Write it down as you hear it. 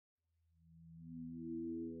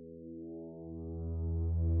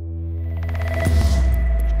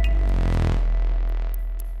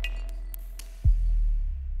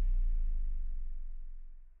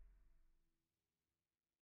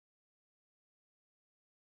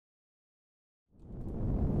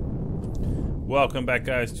Welcome back,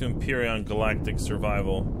 guys, to Empyrion Galactic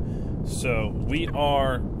Survival. So we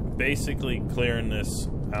are basically clearing this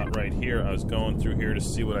out right here. I was going through here to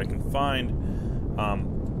see what I can find.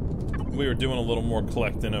 We were doing a little more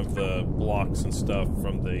collecting of the blocks and stuff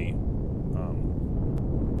from the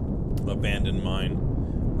abandoned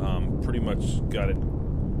mine. Pretty much got it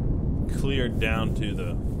cleared down to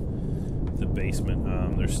the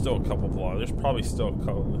basement. There's still a couple blocks. There's probably still a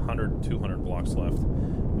couple, 100, 200 blocks left.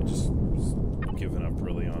 I just was giving up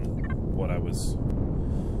really on what I was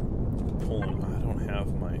pulling. I don't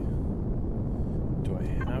have my... Do I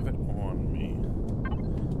have it on me?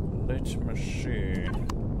 Let me see.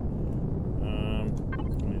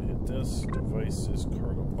 Let me hit this. Devices,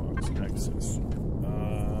 cargo box, access.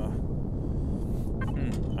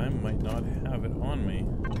 I might not have it on me.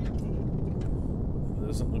 It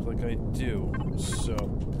doesn't look like I do. So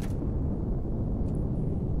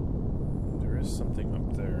there is something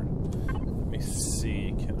up there. Let me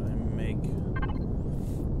see. Can I make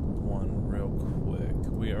one real quick?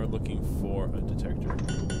 We are looking for a detector.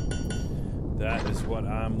 That is what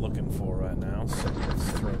I'm looking for right now. So let's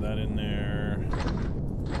throw that in there.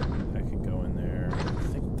 That can go in there. I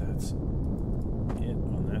think that's it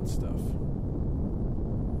on that stuff.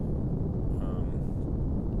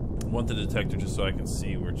 I want the detector just so I can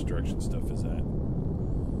see which direction stuff is at.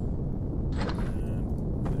 And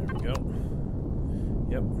there we go.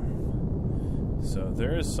 Yep. So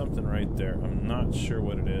there is something right there. I'm not sure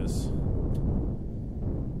what it is.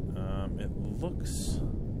 It looks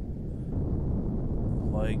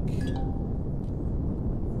like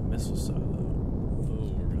missile silo.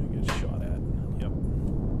 Oh, we're gonna get shot at. Yep.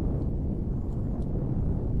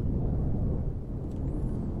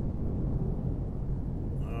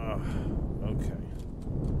 Okay.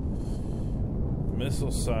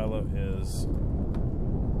 Missile silo is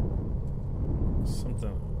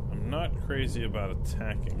something I'm not crazy about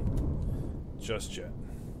attacking just yet.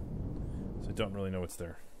 So I don't really know what's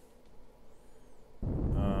there.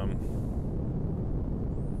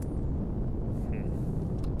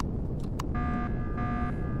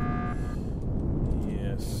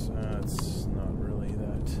 Yes, it's not really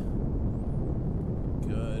that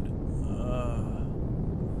good.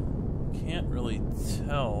 Can't really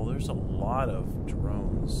tell. There's a lot of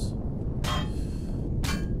drones.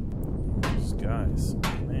 These guys,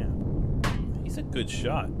 man, he's a good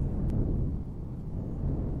shot.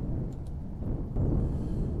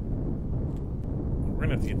 We're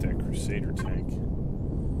gonna have to get that Crusader tank.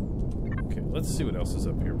 Okay, let's see what else is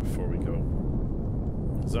up here before we go.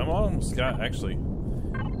 So I'm almost got, actually,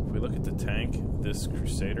 if we look at the tank, this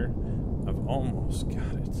Crusader, I've almost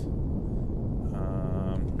got it.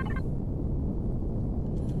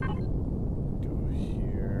 Go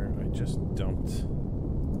here. I just dumped.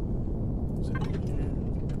 Was it in here?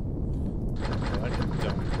 Well, I can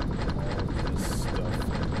dump all of this stuff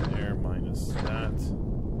in there, minus that.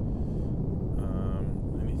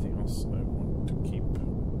 Anything else I want to keep?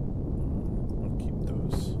 I'll keep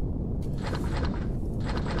those.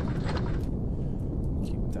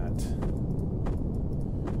 Keep that.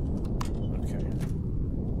 Okay.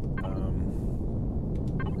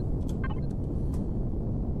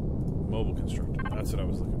 Mobile constructor. That's what I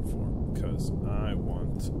was looking for. Because I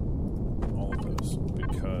want all of those.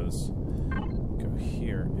 Because go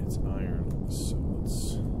here, it's iron. So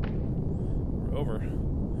let's... We're over.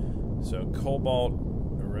 So cobalt,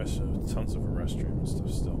 tons of arrestrium and stuff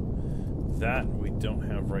still. That we don't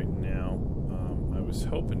have right now. I was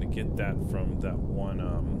hoping to get that from that one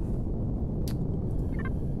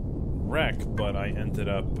wreck, but I ended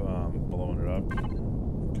up blowing it up.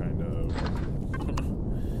 Kind of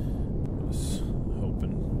was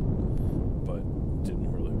hoping, but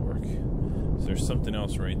didn't really work. So there's something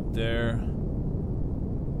else right there.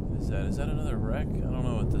 Is that another wreck? I don't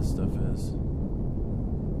know what this stuff is.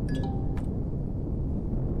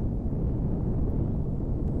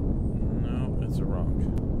 No, it's a rock.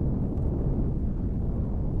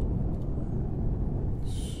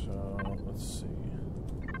 So let's see.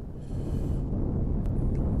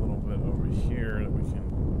 A little bit over here that we can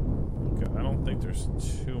look at. I don't think there's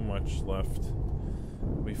too much left.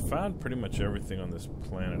 We found pretty much everything on this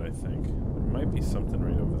planet, I think. There might be something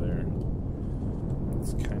right over there.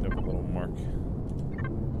 It's kind of a little mark.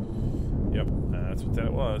 Yep, that's what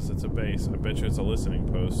that was. It's a base. I bet you it's a listening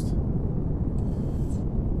post.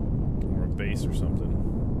 Or a base or something.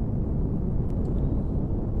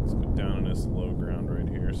 Let's go down on this low ground right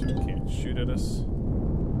here so it can't shoot at us.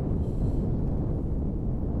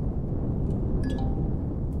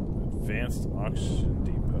 Advanced oxygen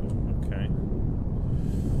depot. Okay.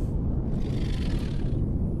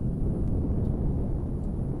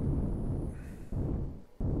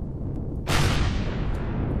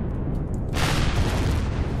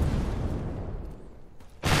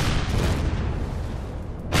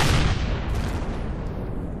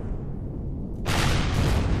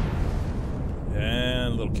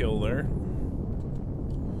 kill there.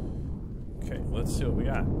 Okay, let's see what we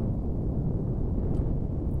got.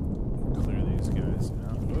 Clear these guys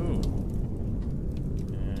out. Ooh.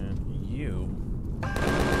 And you.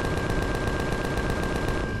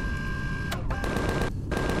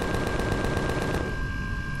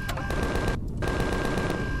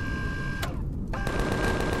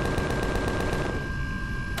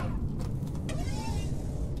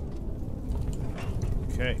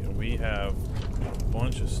 Okay, we have a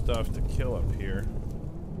bunch of stuff to kill up here.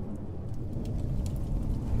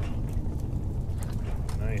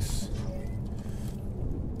 Nice.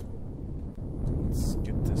 Let's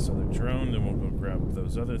get this other drone, then we'll go grab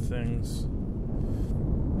those other things.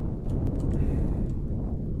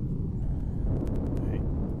 Hey,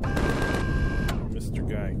 Mr.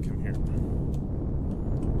 Guy, come here.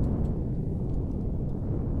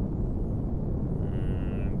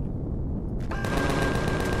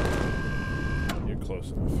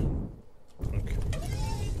 Close enough. Okay.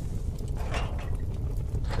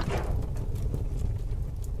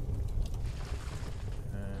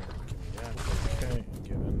 And give me that. Okay,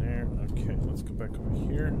 get in there. Okay, let's go back over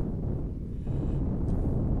here.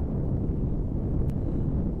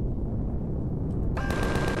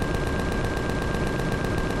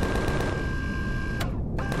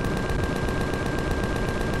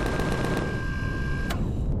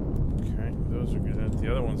 Okay, those are good.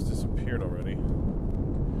 The other one's disappeared already.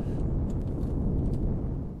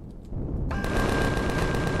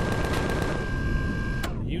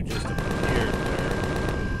 You just appeared there.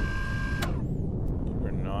 You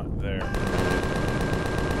were not there.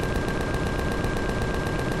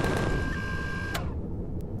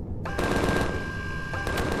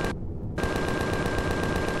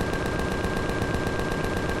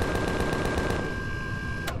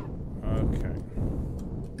 Okay.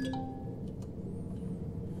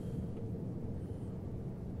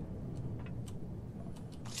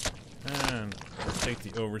 And I'll take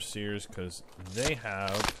the overseers because they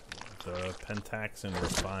have the pentaxin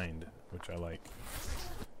refined, which I like.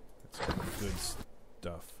 It's good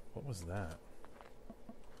stuff. What was that?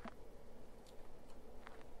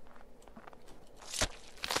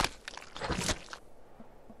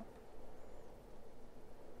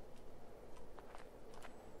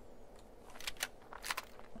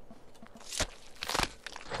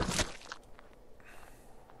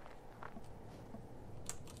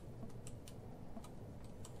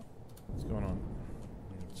 What's going on?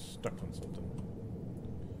 I'm stuck on something.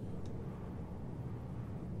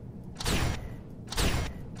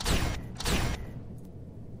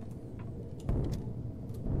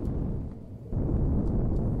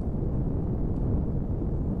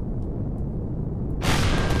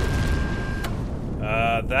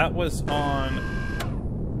 That was on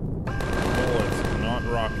bullets, not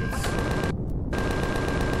rockets.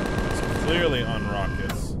 It's clearly on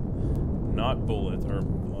rockets, not bullets, or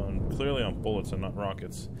clearly on bullets and not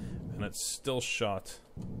rockets, and it still shot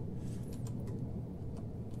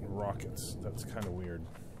rockets. That's kind of weird.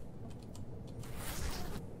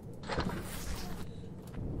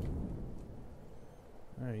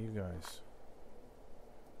 Hey, you guys.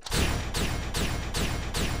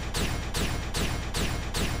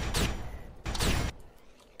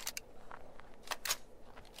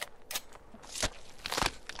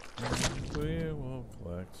 And we will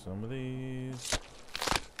collect some of these.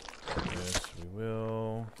 Yes, we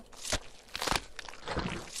will.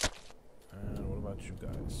 And what about you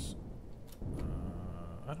guys?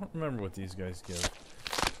 I don't remember what these guys give.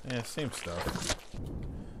 Yeah, same stuff.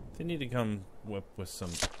 They need to come with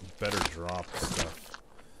some better drop stuff.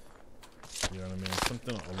 You know what I mean?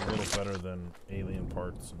 Something a little better than alien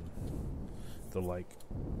parts and the like.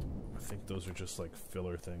 I think those are just like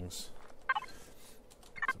filler things.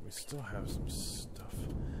 So we still have some stuff.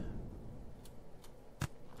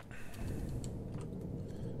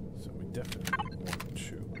 So we definitely want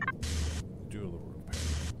to do a little repair.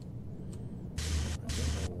 I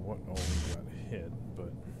don't know what all we got hit,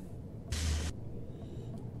 but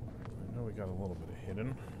I know we got a little bit of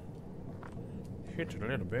hidden. Hit a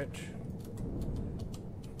little bit.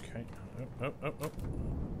 Okay. Oh.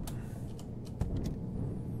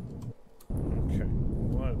 Okay.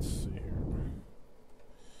 Let's see here.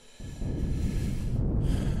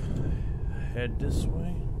 Head this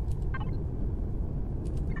way.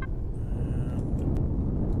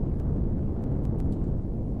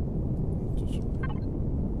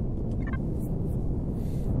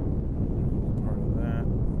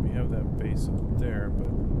 Up there, but I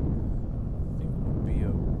think we'll be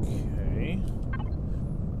okay.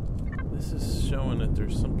 This is showing that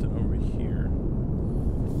there's something over here.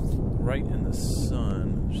 Right in the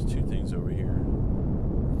sun. There's two things over here.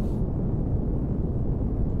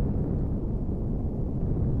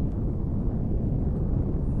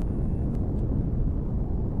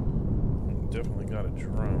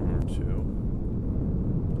 drone or two.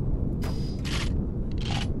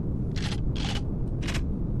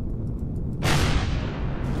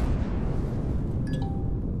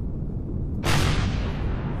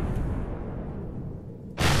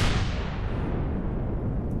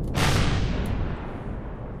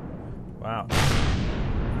 Wow.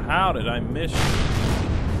 How did I miss you?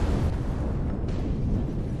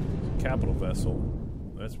 Capital vessel.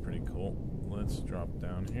 That's pretty cool. Let's drop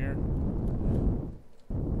down here.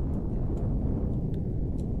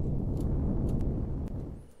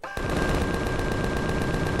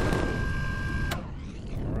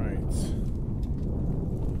 Alright.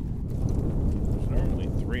 There's normally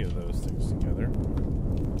 3 of those things together.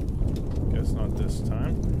 Guess not this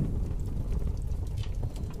time.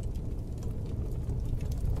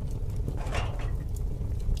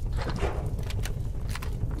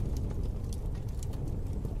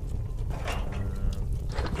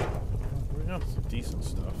 Some decent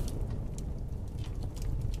stuff.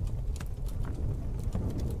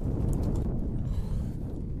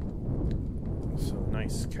 So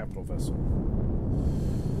nice capital vessel.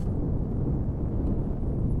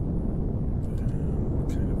 What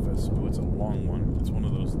kind of vessel? Oh, it's a long one. It's one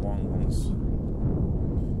of those long ones.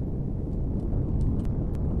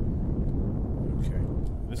 Okay.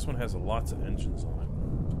 This one has lots of engines on it.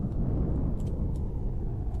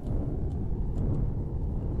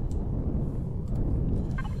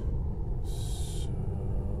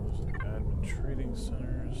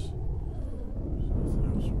 Centers. There's nothing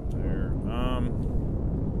else over there.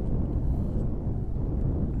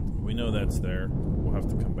 We know that's there. We'll have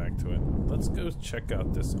to come back to it. Let's go check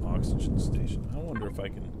out this oxygen station. I wonder if I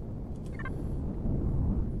can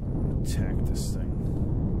attack this thing.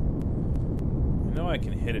 I know I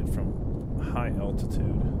can hit it from high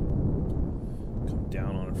altitude. Come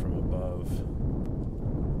down on it from above.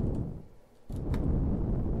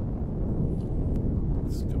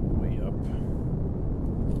 Let's go way up.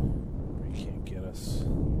 You can't get us.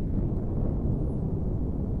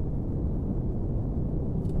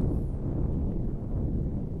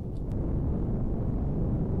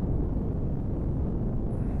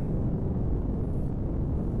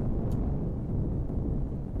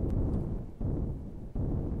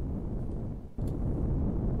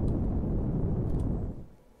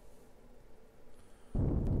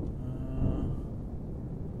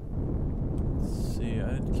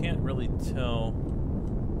 Can't really tell.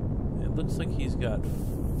 It looks like he's got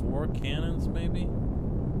 4 cannons, maybe?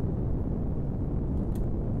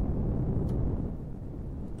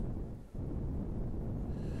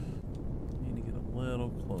 Need to get a little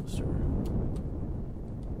closer.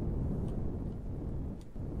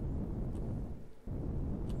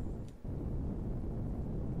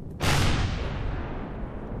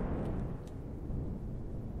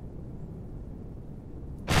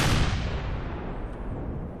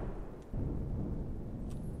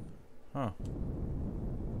 Huh.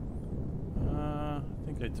 I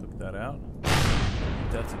think I took that out.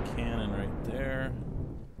 That's a cannon right there.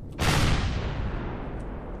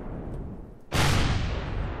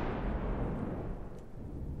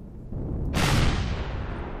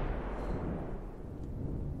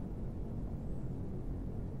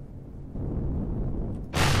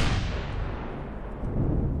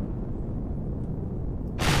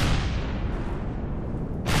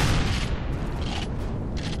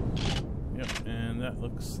 That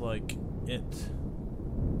looks like it.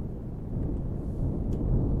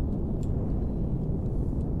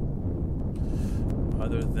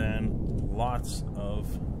 Other than lots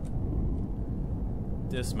of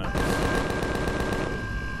dismounts.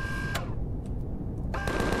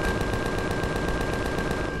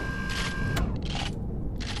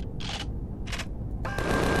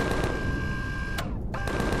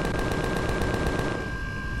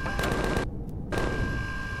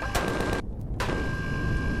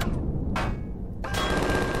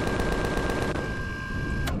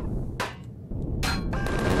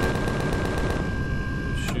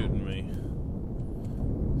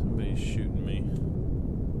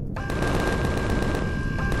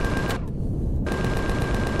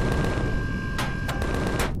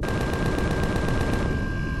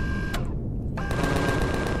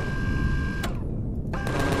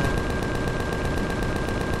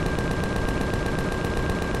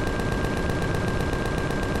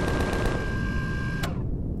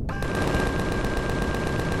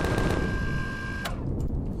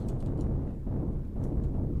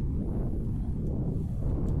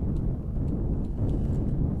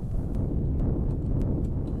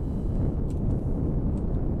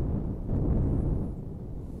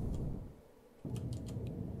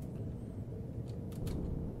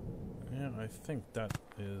 think that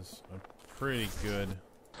is a pretty good...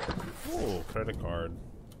 Ooh, credit card.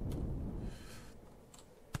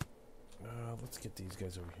 Let's get these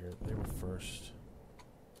guys over here. They were first.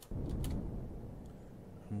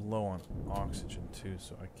 I'm low on oxygen too,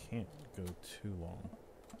 so I can't go too long.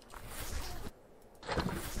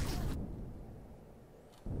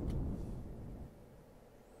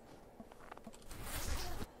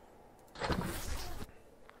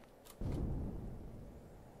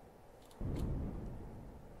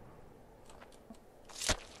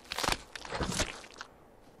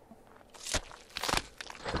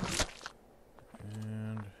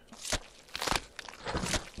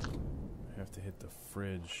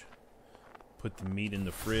 Fridge. Put the meat in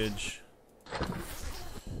the fridge.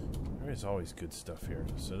 There is always good stuff here.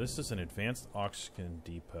 So this is an advanced oxygen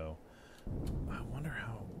depot. I wonder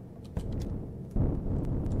how...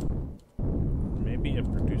 Maybe it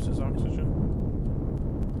produces oxygen?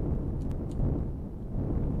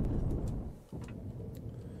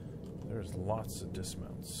 There's lots of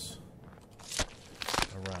dismounts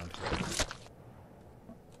around here.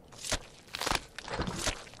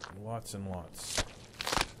 Lots and lots.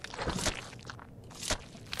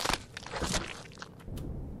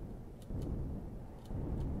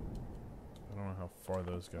 I don't know how far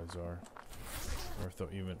those guys are, or if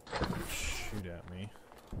they'll even shoot at me.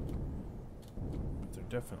 But they're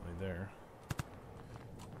definitely there.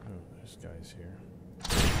 Oh, there's guys here.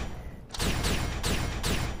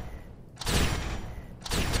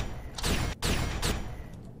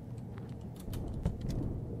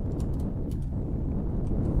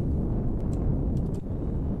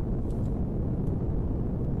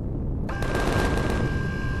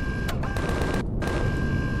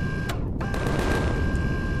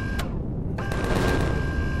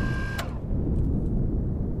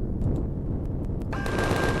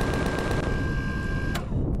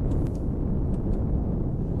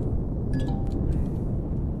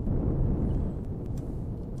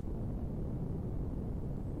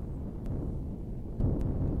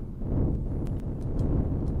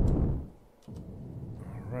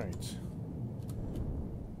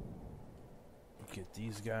 Get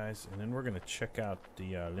these guys, and then we're gonna check out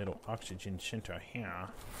the little oxygen center here.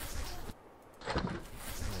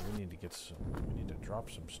 We need to get some. We need to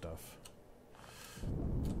drop some stuff.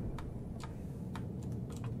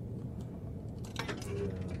 Let's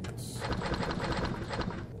leave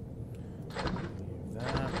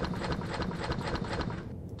that.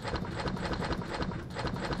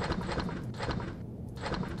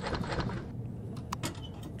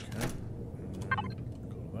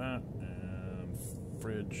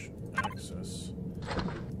 Fridge access.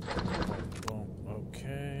 Boom, boom.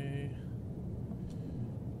 Okay.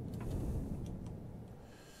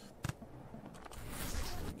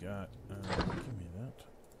 We got. Give me that.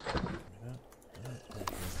 Give me that. I'll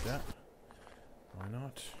take that. Why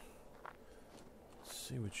not? Let's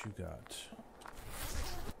see what you got.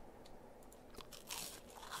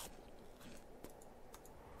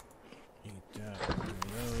 Eat that. Give me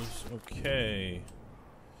those. Okay.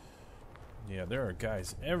 Yeah, there are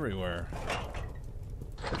guys everywhere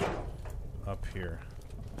up here.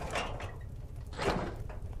 I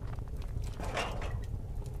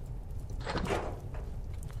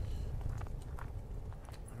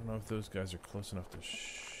don't know if those guys are close enough to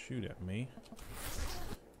shoot at me.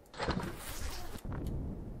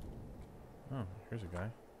 Oh, here's a guy.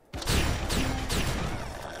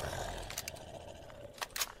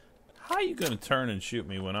 How are you gonna turn and shoot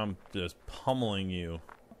me when I'm just pummeling you?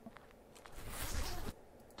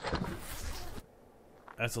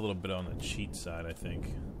 That's a little bit on the cheat side, I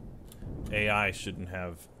think. AI shouldn't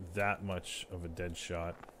have that much of a dead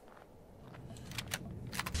shot.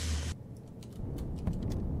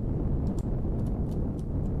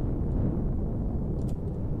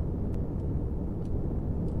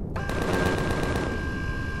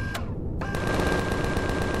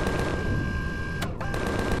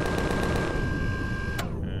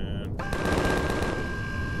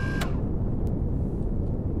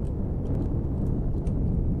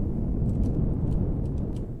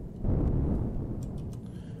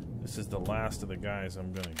 This is the last of the guys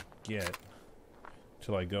I'm gonna get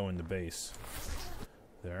till I go in the base.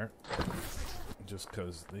 There. Just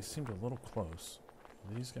because they seemed a little close.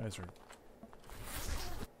 These guys are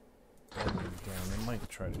down. They might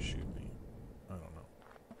try to shoot me. I don't know.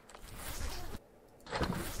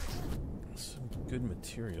 Some good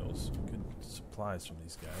materials, good supplies from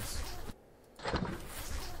these guys.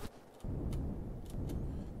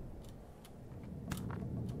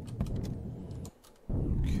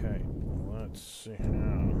 Okay, let's see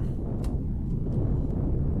how.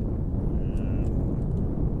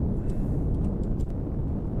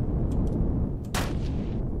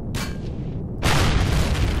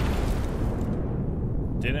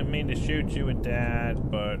 Didn't mean to shoot you with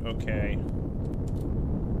that, but okay.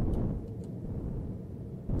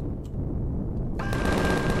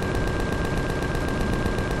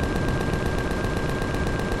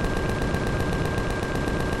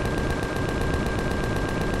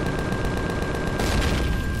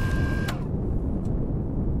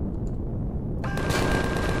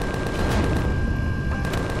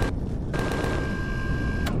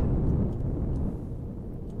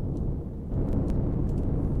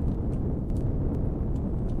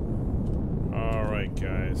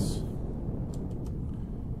 Guys.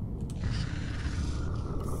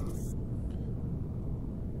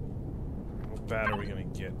 How bad are we gonna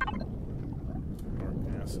get? Our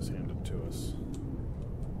ass is handed to us.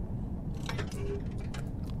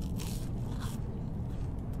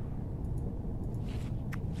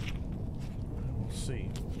 We'll see.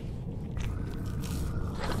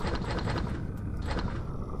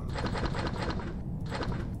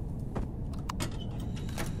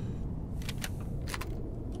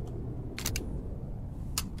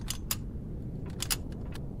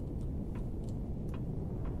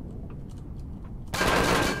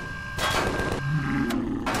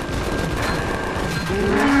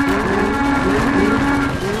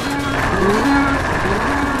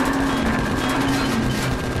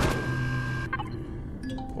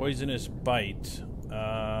 Poisonous bite.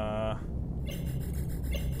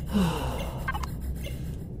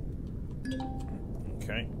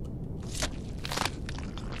 Okay.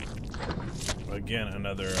 Again,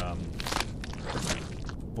 another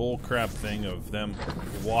bullcrap thing of them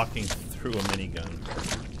walking through a minigun.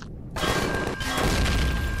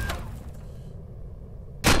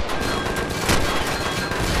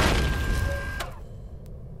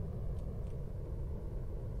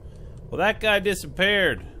 Well, that guy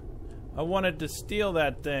disappeared. I wanted to steal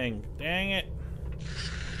that thing. Dang it.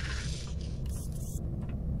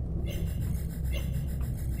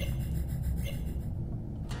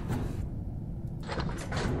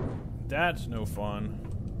 That's no fun.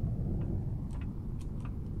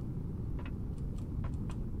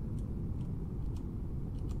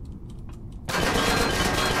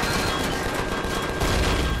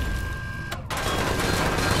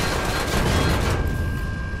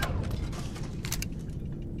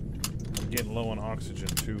 Getting low on oxygen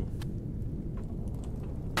too.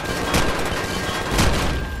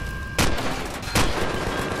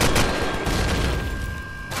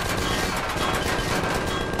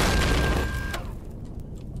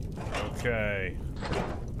 Okay.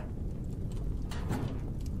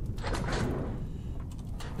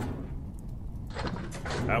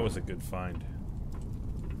 That was a good find.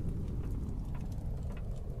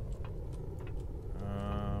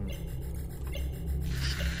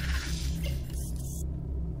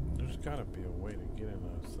 Gotta be a way to get in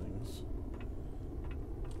those things.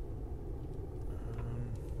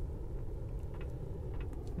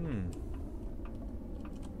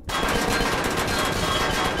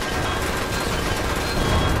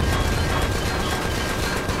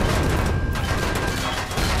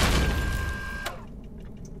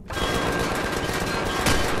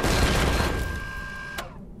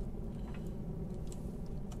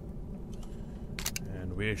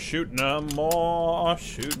 We're shooting them more,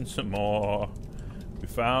 shooting some more. We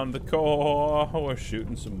found the core, we're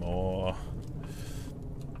shooting some more.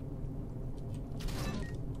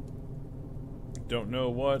 Don't know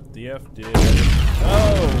what the F did.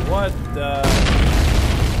 Oh, what the...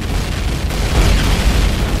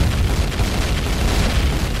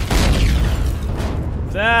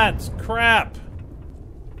 That's crap!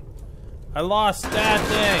 I lost that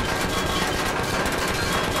thing!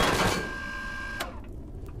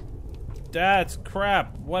 That's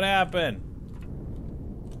crap. What happened?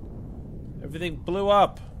 Everything blew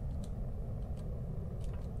up.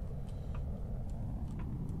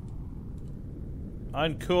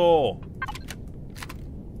 Uncool.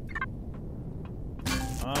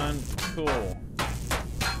 Uncool.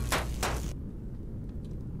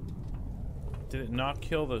 Did it not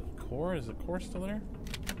kill the core? Is the core still there?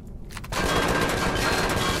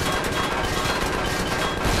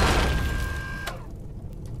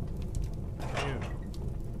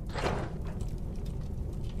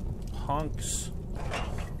 Punks.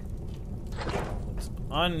 Let's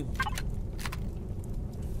I don't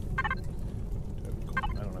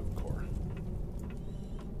have a core.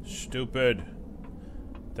 Stupid.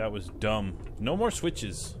 That was dumb. No more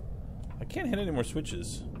switches. I can't hit any more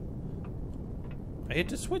switches. I hit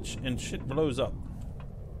the switch and shit blows up.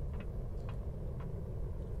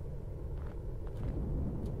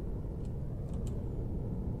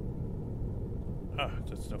 Ah,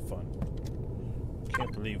 that's no fun.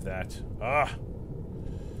 Can't believe that. Ah!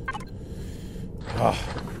 I'm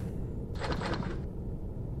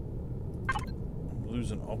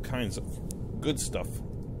losing all kinds of good stuff.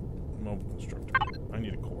 Mobile constructor. I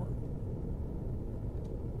need a core.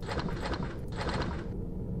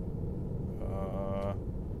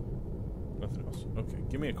 Nothing else. Okay,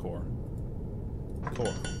 give me a core.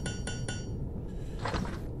 Core.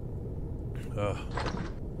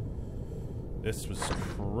 This was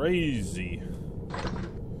crazy.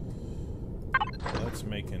 Let's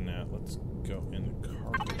make a net. Let's go in the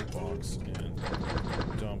carpet box and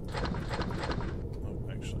dump. Oh,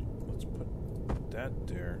 actually, let's put that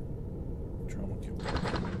there. Trauma cube.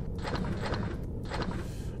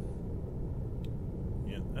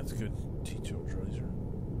 Yeah, that's good. Teach Tracer.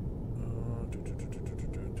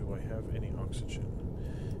 Do I have any oxygen?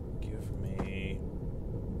 Give me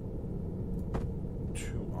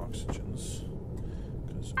 2 oxygens.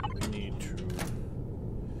 Because we need to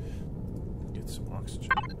get some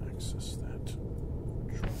oxygen. Access that.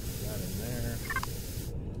 Drop that in there.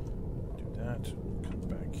 Do that. Come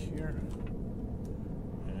back here.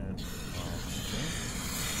 And oxygen.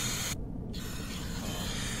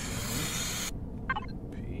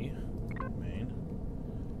 P. Main.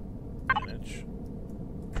 Manage.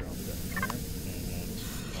 Drop that in there. And then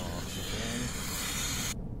oxygen.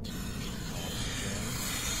 Oxygen.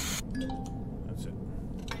 That's it.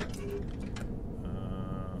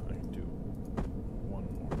 I can do one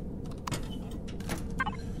more.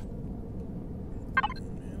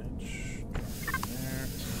 Manage. Drop it in there.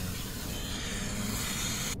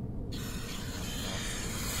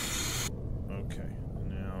 Okay.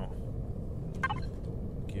 Now,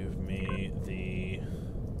 give me the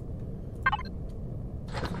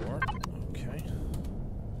core. Okay.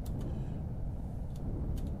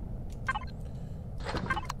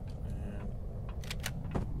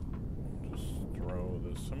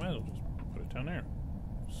 I might as well just put it down there.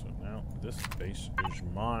 So now this space is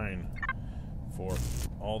mine for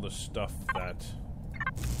all the stuff that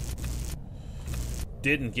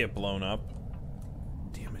didn't get blown up.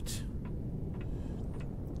 Damn it.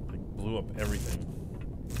 I blew up everything.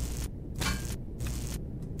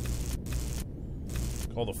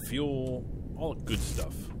 All the fuel, all the good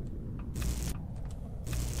stuff.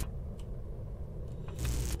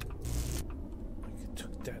 I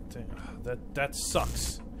took that thing. That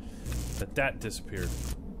sucks. That disappeared.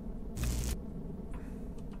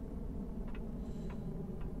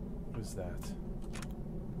 What is that?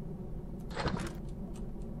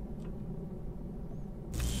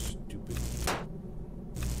 Stupid.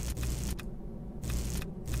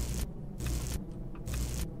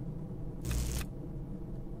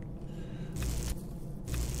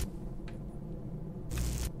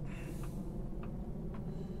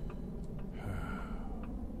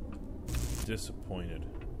 Disappointed.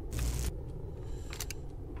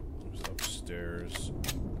 Upstairs.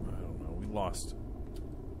 I don't know. We lost.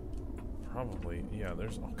 Probably. Yeah,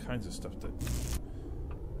 there's all kinds of stuff that.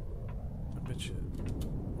 I bet you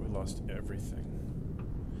we lost everything.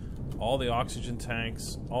 All the oxygen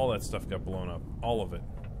tanks, all that stuff got blown up. All of it.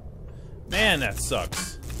 Man, that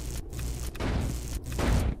sucks.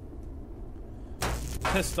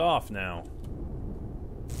 Pissed off now.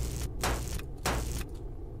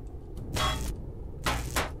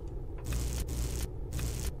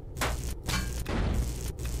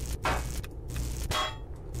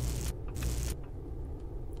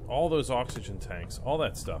 All those oxygen tanks, all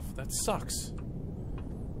that stuff. That sucks.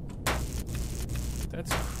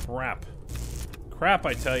 That's crap. Crap,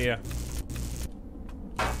 I tell you.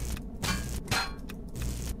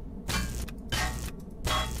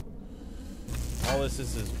 All this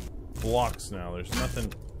is blocks now. There's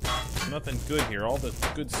nothing good here. All the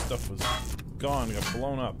good stuff was gone, got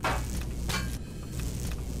blown up.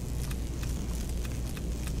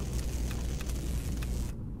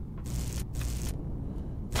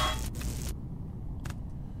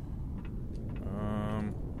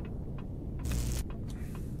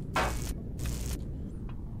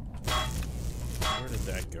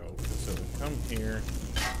 Here,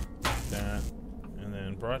 that, and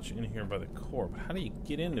then brought you in here by the core. But how do you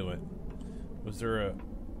get into it? Was there a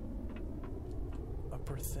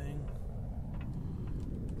upper thing?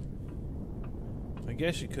 I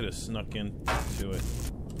guess you could have snuck into it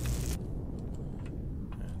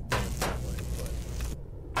and done it that way,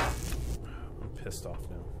 but I'm pissed off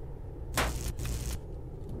now.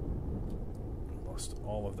 I lost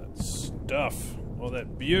all of that stuff, all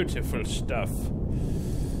that beautiful stuff.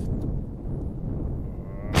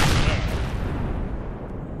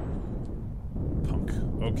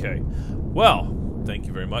 Okay, well, thank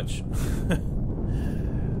you very much.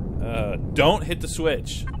 Don't hit the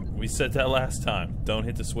switch. We said that last time. Don't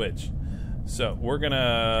hit the switch. So we're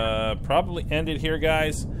gonna probably end it here,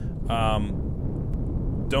 guys.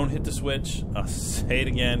 Don't hit the switch. I'll say it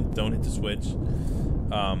again. Don't hit the switch.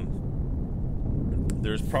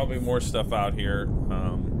 There's probably more stuff out here.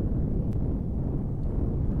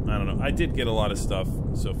 I don't know. I did get a lot of stuff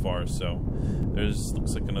so far. So there's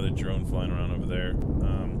looks like another drone flying around over there.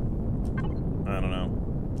 I don't know.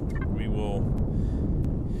 We will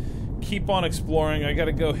keep on exploring. I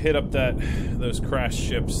gotta go hit up those crashed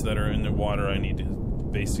ships that are in the water. I need to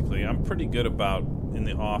basically. I'm pretty good about in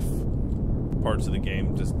the off parts of the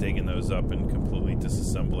game just digging those up and completely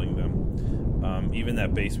disassembling them. Even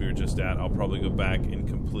that base we were just at, I'll probably go back and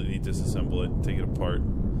completely disassemble it, take it apart,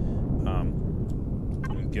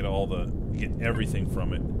 and get everything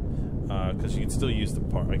from it. Because you can still use the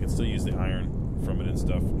part. I can still use the iron from it and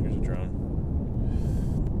stuff. Here's a drone.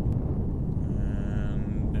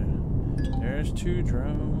 There's 2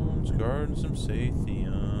 drones guarding some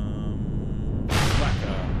Sathium.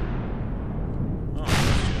 Blackout. Oh,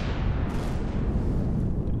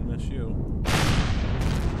 didn't miss you.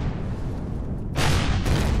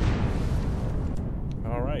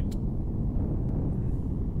 Alright.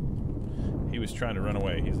 He was trying to run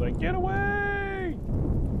away. He's like, get away!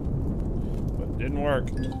 But it didn't work.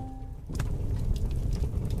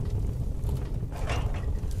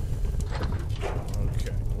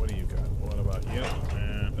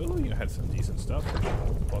 Oh, you had some decent stuff.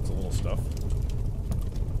 Lots of little stuff.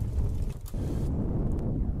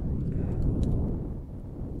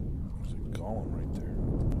 There's a golem right there.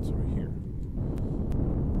 What's over here?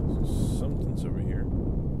 Something's over here.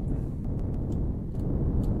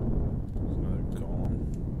 There's another golem.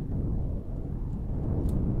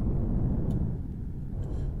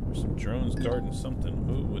 There's some drones guarding something.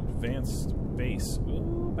 Ooh, advanced base.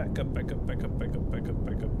 Ooh, back up, back up, back up, back up, back up,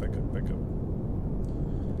 back up, back up, back up.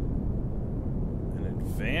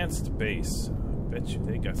 Advanced base. I bet you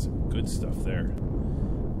they got some good stuff there.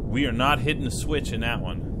 We are not hitting the switch in that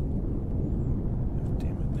one. Oh,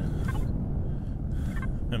 damn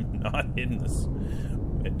it. I'm not hitting the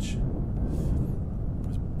switch.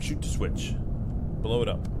 Shoot the switch. Blow it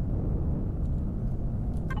up.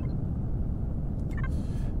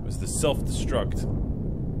 It was the self-destruct.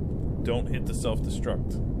 Don't hit the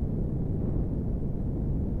self-destruct.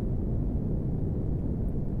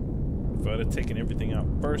 If I'd have taken everything out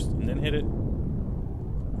first and then hit it,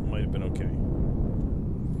 might have been okay.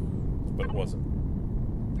 But it wasn't.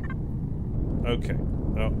 Okay.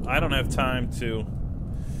 Well, I don't have time to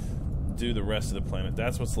do the rest of the planet.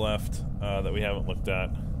 That's what's left that we haven't looked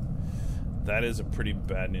at. That is a pretty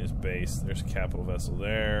bad news base. There's a capital vessel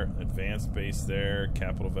there, advanced base there,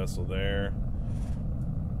 capital vessel there.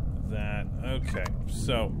 That. Okay.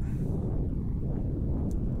 So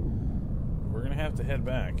we're going to have to head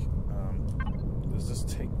back. Does this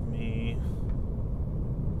take me?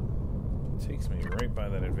 It takes me right by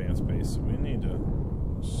that advanced base. We need to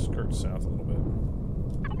skirt south a little bit.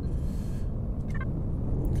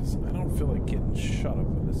 Because I don't feel like getting shot up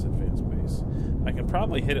with this advanced base. I can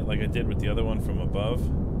probably hit it like I did with the other one from above.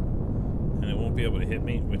 And it won't be able to hit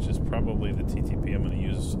me, which is probably the TTP I'm going to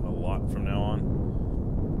use a lot from now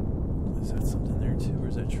on. Is that something there too, or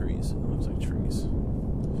is that trees? It looks like trees.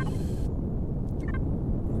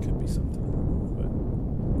 It could be something.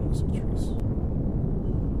 Trees.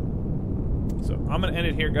 So I'm gonna end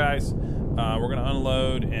it here, guys. We're gonna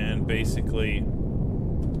unload and basically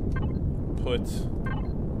put.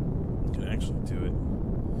 Can actually do it.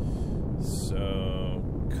 So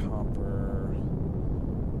copper. I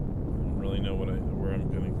don't really know where I'm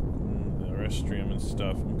gonna the restrium and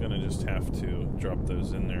stuff. I'm gonna just have to drop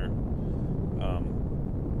those in there.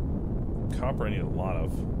 Copper I need a lot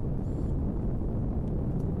of.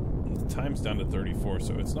 Time's down to 34,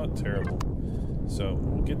 so it's not terrible. So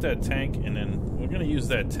we'll get that tank, and then we're going to use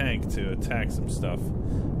that tank to attack some stuff.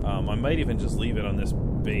 I might even just leave it on this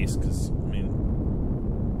base, because, I mean,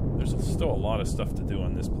 there's still a lot of stuff to do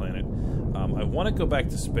on this planet. I want to go back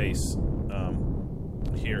to space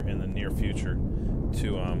here in the near future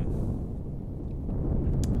to...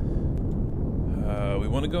 we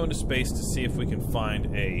want to go into space to see if we can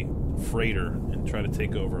find a freighter and try to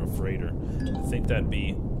take over a freighter. I think that'd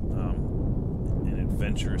be...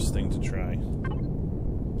 adventurous thing to try.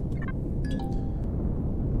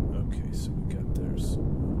 Okay, so we got theirs.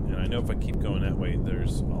 And I know if I keep going that way,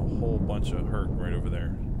 there's a whole bunch of hurt right over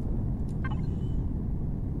there.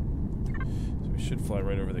 So we should fly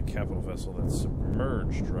right over the capital vessel that's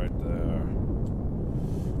submerged right there.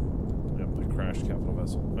 Yep, the crashed capital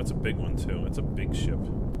vessel. That's a big one too. It's a big ship.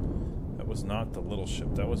 That was not the little ship.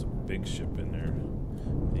 That was a big ship in there.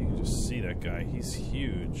 You can just see that guy. He's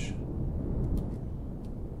huge.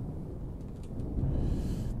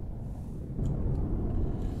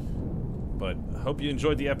 But I hope you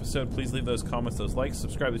enjoyed the episode. Please leave those comments, those likes,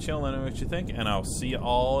 subscribe to the channel, let me know what you think, and I'll see you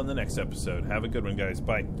all in the next episode. Have a good one, guys.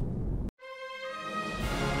 Bye.